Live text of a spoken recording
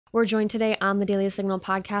We're joined today on the Daily Signal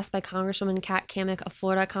podcast by Congresswoman Kat Cammack of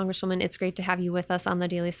Florida. Congresswoman, it's great to have you with us on the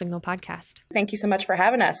Daily Signal podcast. Thank you so much for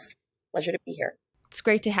having us. Pleasure to be here. It's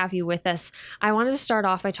great to have you with us. I wanted to start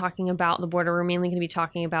off by talking about the border. We're mainly going to be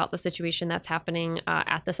talking about the situation that's happening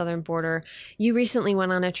at the southern border. You recently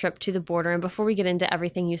went on a trip to the border, and before we get into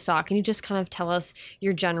everything you saw, can you just kind of tell us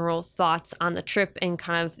your general thoughts on the trip and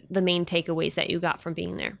kind of the main takeaways that you got from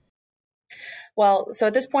being there? Well, so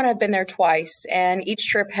at this point, I've been there twice, and each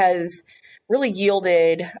trip has really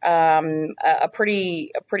yielded a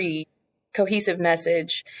pretty cohesive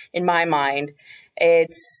message in my mind.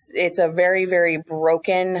 It's a very, very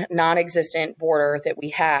broken, non-existent border that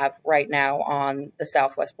we have right now on the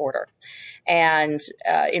southwest border. And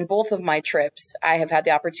in both of my trips, I have had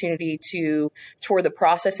the opportunity to tour the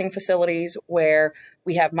processing facilities where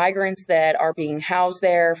we have migrants that are being housed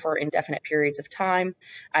there for indefinite periods of time.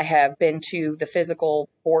 I have been to the physical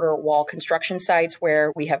border wall construction sites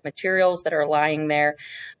where we have materials that are lying there,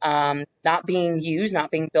 not being used, not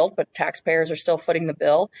being built, but taxpayers are still footing the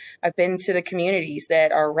bill. I've been to the communities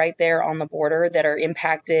that are right there on the border that are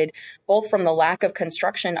impacted both from the lack of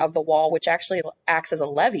construction of the wall, which actually acts as a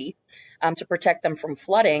levee to protect them from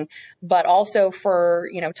flooding, but also for,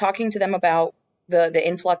 talking to them about the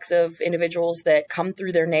influx of individuals that come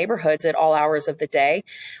through their neighborhoods at all hours of the day,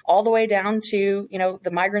 all the way down to,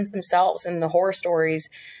 the migrants themselves and the horror stories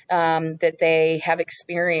that they have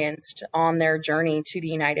experienced on their journey to the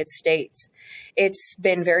United States. It's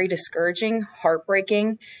been very discouraging,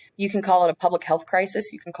 heartbreaking. You can call it a public health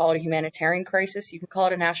crisis. You can call it a humanitarian crisis. You can call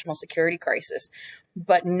it a national security crisis.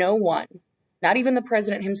 But no one, not even the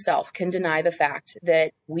president himself, can deny the fact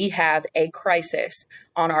that we have a crisis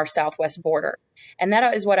on our southwest border. And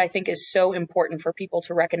that is what I think is so important for people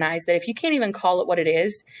to recognize, that if you can't even call it what it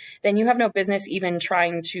is, then you have no business even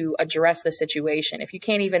trying to address the situation. If you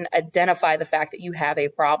can't even identify the fact that you have a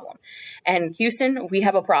problem. And Houston, we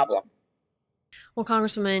have a problem. Well,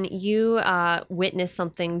 Congresswoman, you witnessed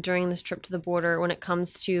something during this trip to the border when it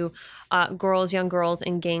comes to young girls,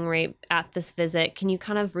 and gang rape at this visit. Can you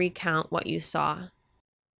kind of recount what you saw?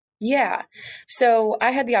 Yeah. So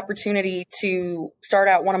I had the opportunity to start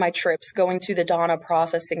out one of my trips going to the Donna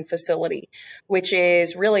processing facility, which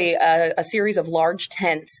is really a series of large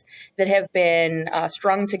tents that have been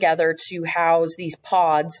strung together to house these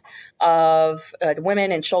pods of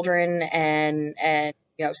women and children and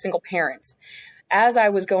single parents. As I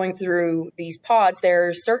was going through these pods,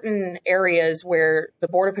 there's certain areas where the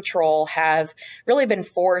Border Patrol have really been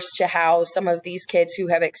forced to house some of these kids who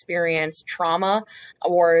have experienced trauma,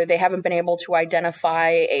 or they haven't been able to identify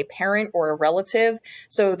a parent or a relative.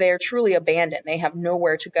 So they're truly abandoned. They have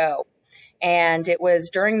nowhere to go. And it was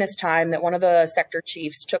during this time that one of the sector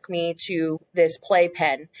chiefs took me to this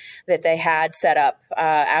playpen that they had set up,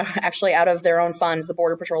 actually out of their own funds. The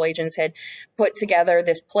Border Patrol agents had put together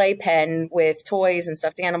this playpen with toys and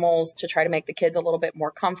stuffed animals to try to make the kids a little bit more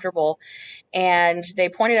comfortable. And they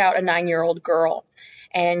pointed out a 9-year-old girl.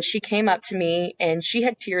 And she came up to me and she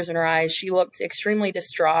had tears in her eyes. She looked extremely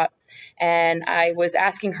distraught. And I was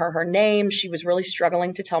asking her her name. She was really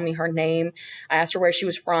struggling to tell me her name. I asked her where she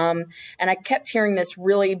was from. And I kept hearing this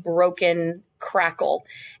really broken crackle.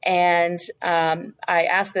 And I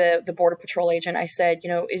asked the Border Patrol agent, I said,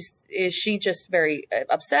 is she just very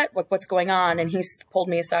upset? What's going on? And he pulled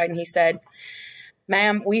me aside and he said,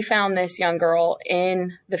 "Ma'am, we found this young girl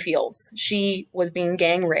in the fields. She was being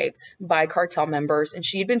gang raped by cartel members, and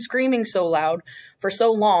she had been screaming so loud for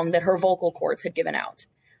so long that her vocal cords had given out."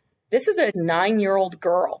 This is a 9-year-old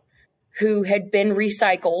girl who had been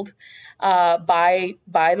recycled by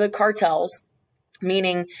the cartels,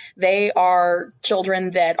 meaning they are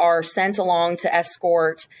children that are sent along to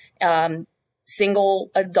escort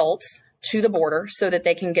single adults to the border so that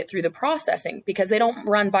they can get through the processing, because they don't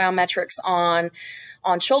run biometrics on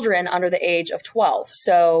children under the age of 12.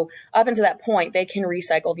 So up until that point, they can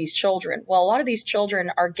recycle these children. Well, a lot of these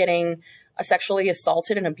children are getting sexually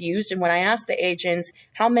assaulted and abused. And when I asked the agents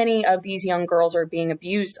how many of these young girls are being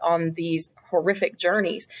abused on these horrific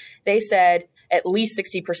journeys, they said at least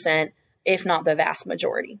 60%, if not the vast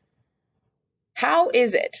majority. How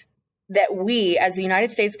is it that we, as the United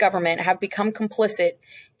States government, have become complicit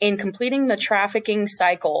in completing the trafficking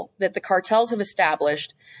cycle that the cartels have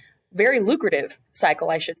established? Very lucrative cycle,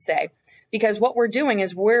 I should say. Because what we're doing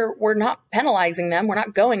is we're not penalizing them. We're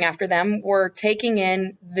not going after them. We're taking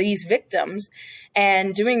in these victims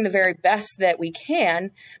and doing the very best that we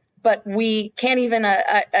can, but we can't even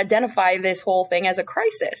identify this whole thing as a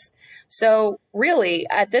crisis. So really,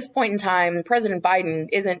 at this point in time, President Biden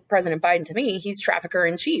isn't President Biden to me. He's trafficker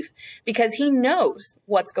in chief, because he knows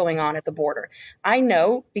what's going on at the border. I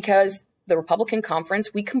know because the Republican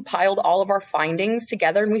conference, we compiled all of our findings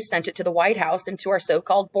together and we sent it to the White House and to our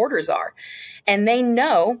so-called border czar. And they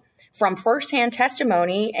know from firsthand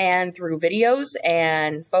testimony and through videos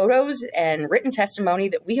and photos and written testimony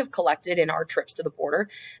that we have collected in our trips to the border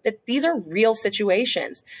that these are real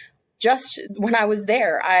situations. Just when I was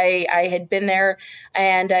there, I had been there,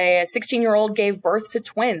 and a 16-year-old gave birth to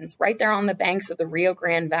twins right there on the banks of the Rio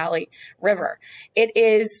Grande Valley River. It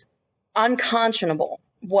is unconscionable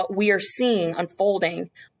what we are seeing unfolding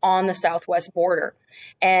on the southwest border.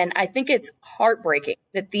 And I think it's heartbreaking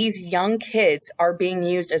that these young kids are being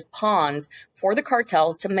used as pawns for the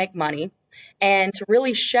cartels to make money and to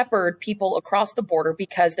really shepherd people across the border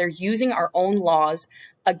because they're using our own laws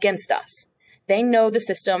against us. They know the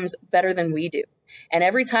systems better than we do. And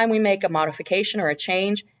every time we make a modification or a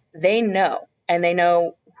change, they know, and they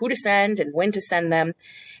know who to send and when to send them.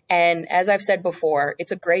 And as I've said before,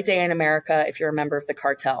 it's a great day in America if you're a member of the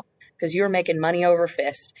cartel, because you're making money over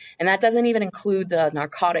fist. And that doesn't even include the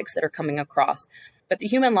narcotics that are coming across, but the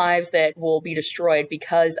human lives that will be destroyed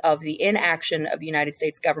because of the inaction of the United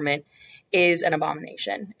States government is an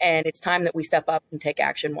abomination. And it's time that we step up and take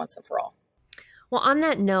action once and for all. Well, on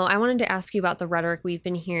that note, I wanted to ask you about the rhetoric we've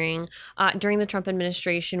been hearing. During the Trump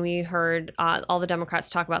administration, we heard all the Democrats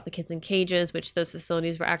talk about the kids in cages, which those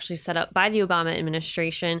facilities were actually set up by the Obama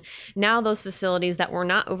administration. Now those facilities that were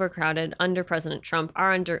not overcrowded under President Trump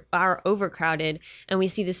are overcrowded, and we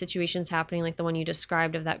see the situations happening like the one you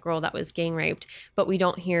described of that girl that was gang raped, but we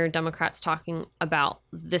don't hear Democrats talking about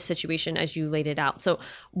this situation as you laid it out. So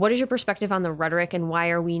what is your perspective on the rhetoric, and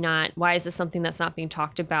why is this something that's not being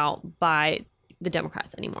talked about by the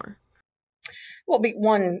Democrats anymore? Well,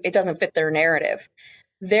 one, it doesn't fit their narrative.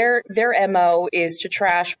 Their MO is to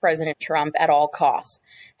trash President Trump at all costs.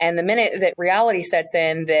 And the minute that reality sets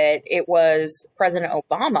in that it was President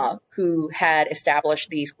Obama who had established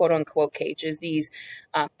these quote unquote cages, these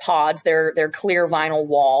pods, they're clear vinyl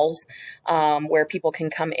walls where people can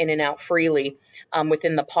come in and out freely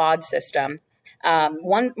within the pod system.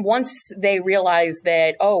 Once they realize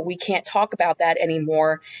that, oh, we can't talk about that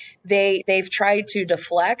anymore, they've tried to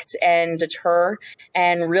deflect and deter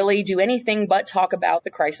and really do anything but talk about the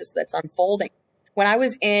crisis that's unfolding. When I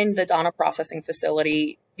was in the Donna processing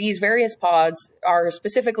facility, these various pods are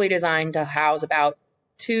specifically designed to house about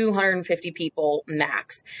 250 people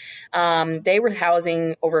max. They were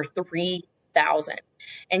housing over 3,000.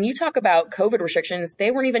 And you talk about COVID restrictions, they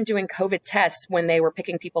weren't even doing COVID tests when they were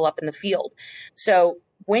picking people up in the field. So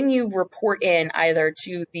when you report in either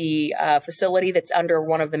to the facility that's under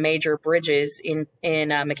one of the major bridges in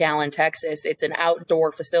McAllen, Texas, it's an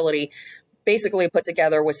outdoor facility basically put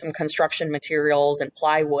together with some construction materials and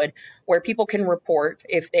plywood where people can report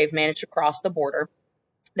if they've managed to cross the border.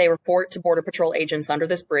 They report to Border Patrol agents under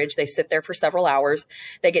this bridge. They sit there for several hours.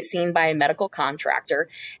 They get seen by a medical contractor.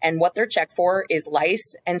 And what they're checked for is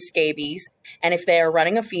lice and scabies. And if they are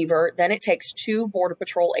running a fever, then it takes 2 Border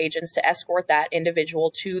Patrol agents to escort that individual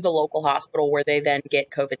to the local hospital where they then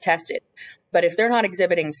get COVID tested. But if they're not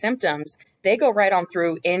exhibiting symptoms, they go right on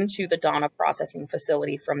through into the Donna processing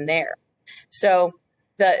facility from there. So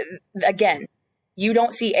again, you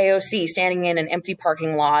don't see AOC standing in an empty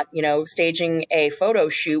parking lot, staging a photo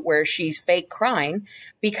shoot where she's fake crying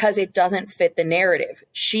because it doesn't fit the narrative.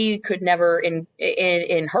 She could never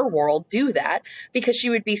in her world do that because she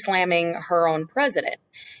would be slamming her own president.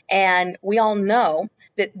 And we all know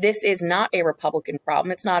that this is not a Republican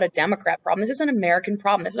problem. It's not a Democrat problem. This is an American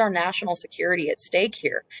problem. This is our national security at stake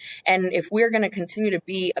here. And if we're going to continue to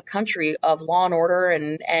be a country of law and order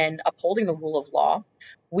and upholding the rule of law,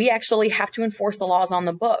 we actually have to enforce the laws on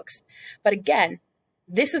the books. But again,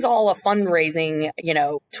 this is all a fundraising,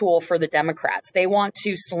 tool for the Democrats. They want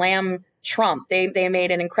to slam Trump. They made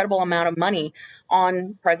an incredible amount of money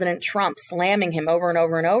on President Trump, slamming him over and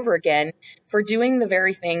over and over again for doing the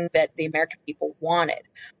very thing that the American people wanted.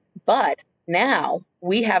 But now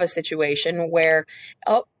we have a situation where,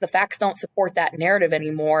 the facts don't support that narrative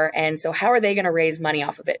anymore. And so how are they going to raise money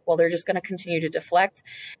off of it? Well, they're just going to continue to deflect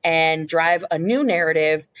and drive a new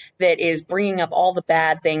narrative that is bringing up all the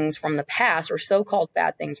bad things from the past, or so-called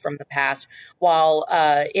bad things from the past, while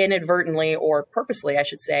inadvertently, or purposely, I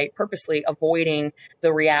should say, purposely avoiding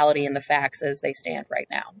the reality and the facts as they stand right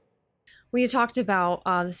now. Well, you talked about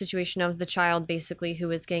the situation of the child, basically, who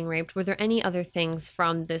was gang raped. Were there any other things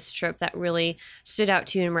from this trip that really stood out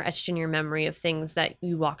to you and were etched in your memory of things that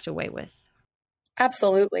you walked away with?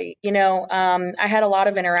 Absolutely. I had a lot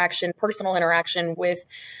of interaction, personal interaction with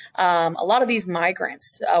a lot of these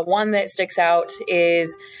migrants. One that sticks out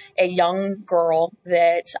is a young girl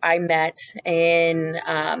that I met in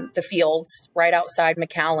the fields right outside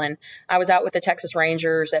McAllen. I was out with the Texas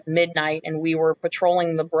Rangers at midnight and we were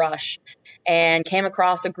patrolling the brush and came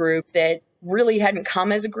across a group that really hadn't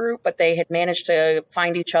come as a group, but they had managed to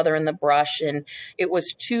find each other in the brush. And it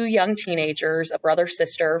was two young teenagers, a brother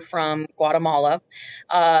sister from Guatemala,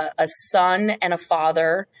 a son and a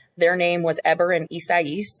father. Their name was Eber and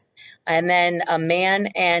Isais. And then a man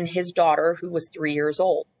and his daughter, who was 3 years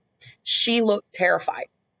old. She looked terrified.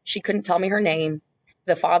 She couldn't tell me her name.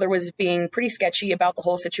 The father was being pretty sketchy about the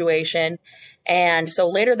whole situation. And so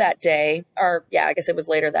later that day, or yeah, I guess it was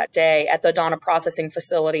later that day at the Donna processing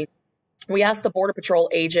facility, we asked the Border Patrol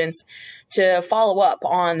agents to follow up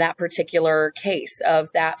on that particular case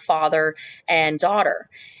of that father and daughter.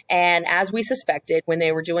 And as we suspected, when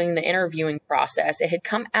they were doing the interviewing process, it had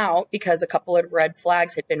come out because a couple of red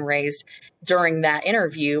flags had been raised during that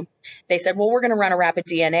interview. They said, well, we're going to run a rapid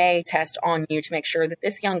DNA test on you to make sure that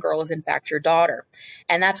this young girl is in fact your daughter.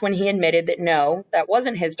 And that's when he admitted that no, that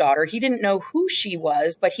wasn't his daughter. He didn't know who she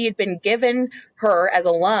was, but he had been given her as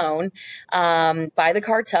a loan by the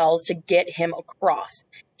cartels to get him across.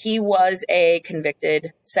 He was a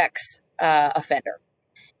convicted sex offender.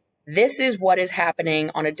 This is what is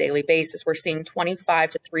happening on a daily basis. We're seeing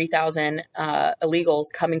 25 to 3,000 illegals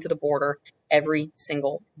coming to the border every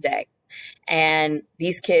single day. And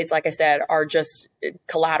these kids, like I said, are just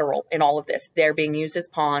collateral in all of this. They're being used as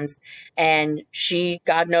pawns. And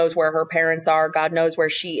God knows where her parents are. God knows where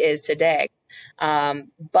she is today.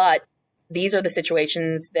 But these are the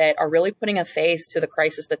situations that are really putting a face to the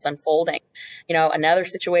crisis that's unfolding. Another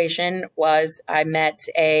situation was I met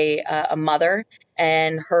a mother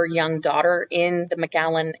and her young daughter in the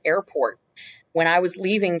McAllen airport. When I was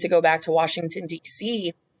leaving to go back to Washington,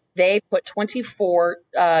 D.C., they put 24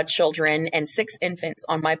 children and 6 infants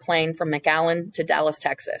on my plane from McAllen to Dallas,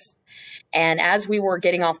 Texas. And as we were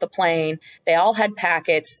getting off the plane, they all had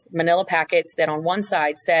packets, manila packets, that on one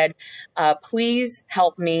side said, please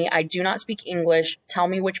help me. I do not speak English. Tell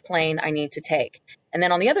me which plane I need to take. And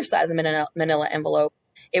then on the other side of the manila envelope,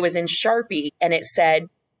 it was in Sharpie and it said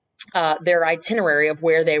their itinerary of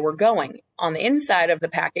where they were going. On the inside of the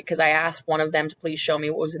packet, because I asked one of them to please show me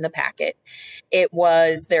what was in the packet, it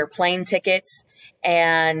was their plane tickets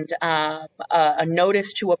and a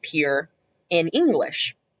notice to appear in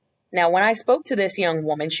English. Now, when I spoke to this young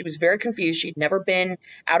woman, she was very confused. She'd never been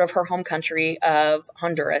out of her home country of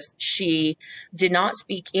Honduras. She did not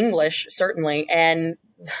speak English, certainly, and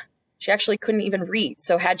she actually couldn't even read.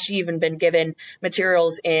 So had she even been given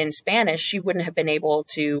materials in Spanish, she wouldn't have been able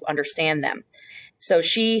to understand them. So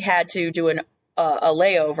she had to do a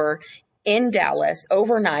layover in Dallas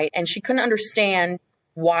overnight, and she couldn't understand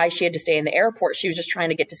why she had to stay in the airport. She was just trying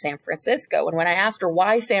to get to San Francisco. And when I asked her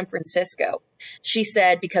why San Francisco, she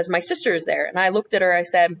said, because my sister is there. And I looked at her, I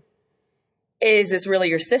said, is this really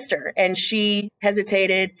your sister? And she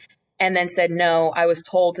hesitated and then said, no, I was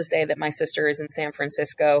told to say that my sister is in San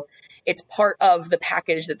Francisco. It's part of the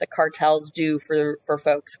package that the cartels do for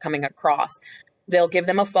folks coming across. They'll give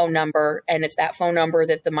them a phone number, and it's that phone number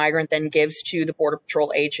that the migrant then gives to the Border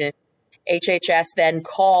Patrol agent. HHS then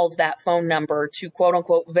calls that phone number to quote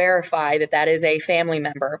unquote verify that that is a family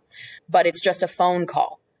member, but it's just a phone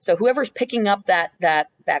call. So whoever's picking up that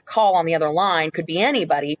call on the other line could be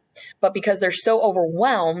anybody, but because they're so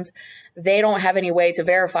overwhelmed, they don't have any way to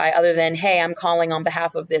verify other than, hey, I'm calling on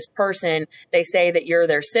behalf of this person. They say that you're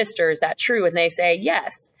their sister. Is that true? And they say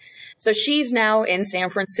yes. So she's now in San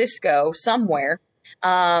Francisco somewhere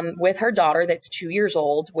with her daughter that's 2 years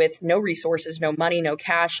old, with no resources, no money, no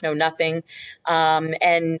cash, no nothing.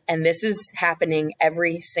 And this is happening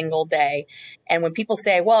every single day. And when people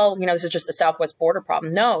say, well, this is just a Southwest border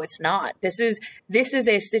problem. No, it's not. This is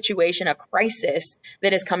a situation, a crisis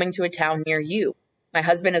that is coming to a town near you. My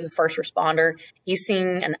husband is a first responder. He's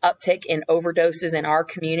seeing an uptick in overdoses in our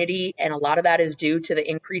community, and a lot of that is due to the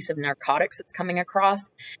increase of narcotics that's coming across.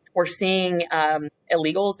 We're seeing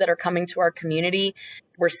illegals that are coming to our community.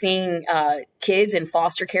 We're seeing kids in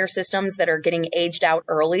foster care systems that are getting aged out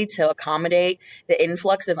early to accommodate the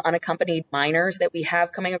influx of unaccompanied minors that we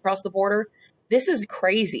have coming across the border. This is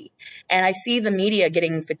crazy. And I see the media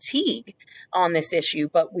getting fatigued on this issue,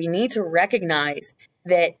 but we need to recognize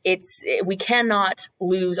that we cannot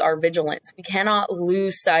lose our vigilance. We cannot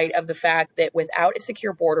lose sight of the fact that without a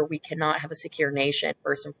secure border, we cannot have a secure nation,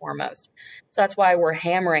 first and foremost. So that's why we're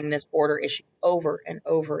hammering this border issue over and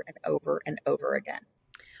over and over and over again.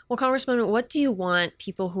 Well, Congressman, what do you want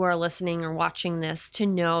people who are listening or watching this to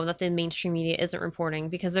know that the mainstream media isn't reporting?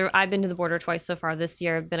 Because I've been to the border twice so far this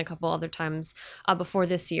year. I've been a couple other times before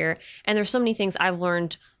this year. And there's so many things I've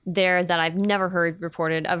learned there that I've never heard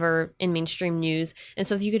reported ever in mainstream news. And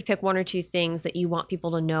so if you could pick one or two things that you want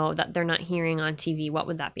people to know that they're not hearing on TV, what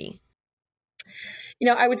would that be?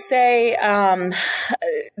 I would say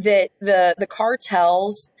that the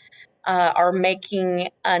cartels are making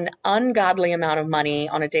an ungodly amount of money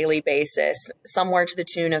on a daily basis, somewhere to the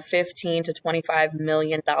tune of $15 to $25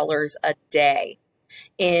 million a day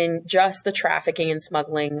in just the trafficking and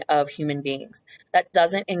smuggling of human beings. That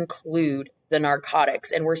doesn't include the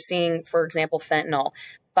narcotics. And we're seeing, for example, fentanyl,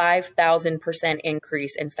 5,000%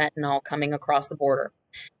 increase in fentanyl coming across the border.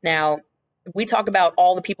 Now, we talk about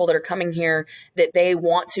all the people that are coming here that they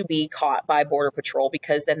want to be caught by Border Patrol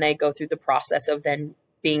because then they go through the process of then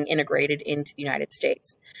being integrated into the United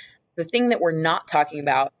States. The thing that we're not talking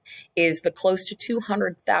about is the close to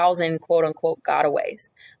 200,000 quote unquote gotaways.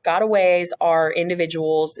 Gotaways are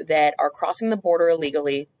individuals that are crossing the border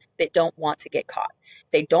illegally that don't want to get caught.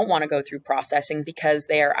 They don't want to go through processing because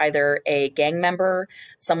they are either a gang member,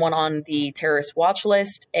 someone on the terrorist watch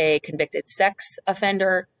list, a convicted sex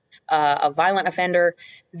offender, a violent offender.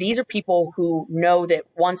 These are people who know that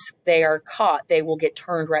once they are caught, they will get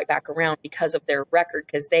turned right back around because of their record,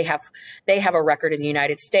 because they have a record in the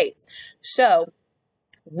United States. So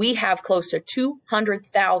we have close to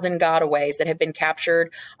 200,000 gotaways that have been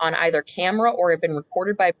captured on either camera or have been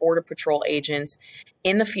reported by Border Patrol agents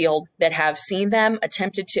in the field that have seen them,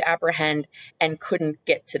 attempted to apprehend, and couldn't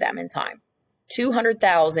get to them in time.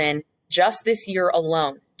 200,000 just this year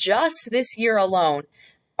alone. Just this year alone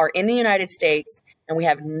are in the United States, and we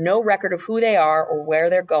have no record of who they are or where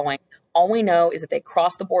they're going. All we know is that they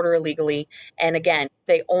crossed the border illegally. And again,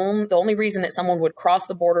 the only reason that someone would cross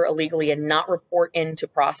the border illegally and not report into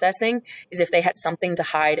processing is if they had something to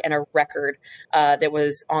hide and a record that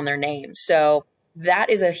was on their name. So that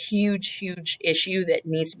is a huge, huge issue that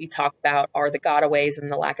needs to be talked about, are the gotaways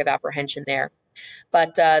and the lack of apprehension there.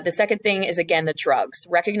 But the second thing is, again, the drugs,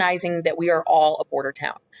 recognizing that we are all a border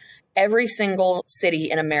town. Every single city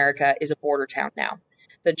in America is a border town now.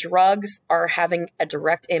 The drugs are having a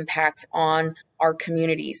direct impact on our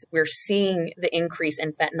communities. We're seeing the increase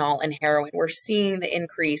in fentanyl and heroin. We're seeing the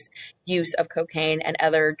increased use of cocaine and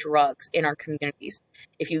other drugs in our communities.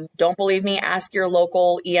 If you don't believe me, ask your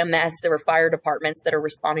local EMS or fire departments that are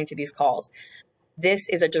responding to these calls. This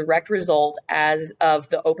is a direct result of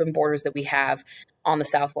the open borders that we have on the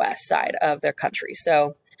southwest side of their country.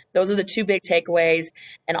 So those are the two big takeaways.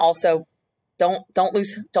 And also, don't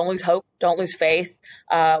lose hope, don't lose faith.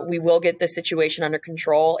 We will get this situation under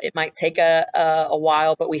control. It might take a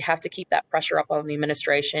while, but we have to keep that pressure up on the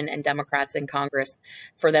administration and Democrats in Congress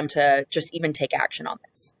for them to just even take action on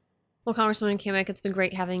this. Well, Congresswoman Cammack, it's been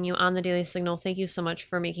great having you on the Daily Signal. Thank you so much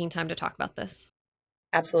for making time to talk about this.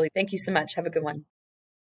 Absolutely. Thank you so much. Have a good one.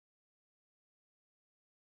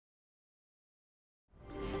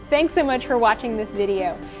 Thanks so much for watching this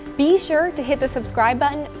video. Be sure to hit the subscribe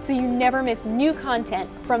button so you never miss new content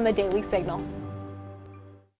from the Daily Signal.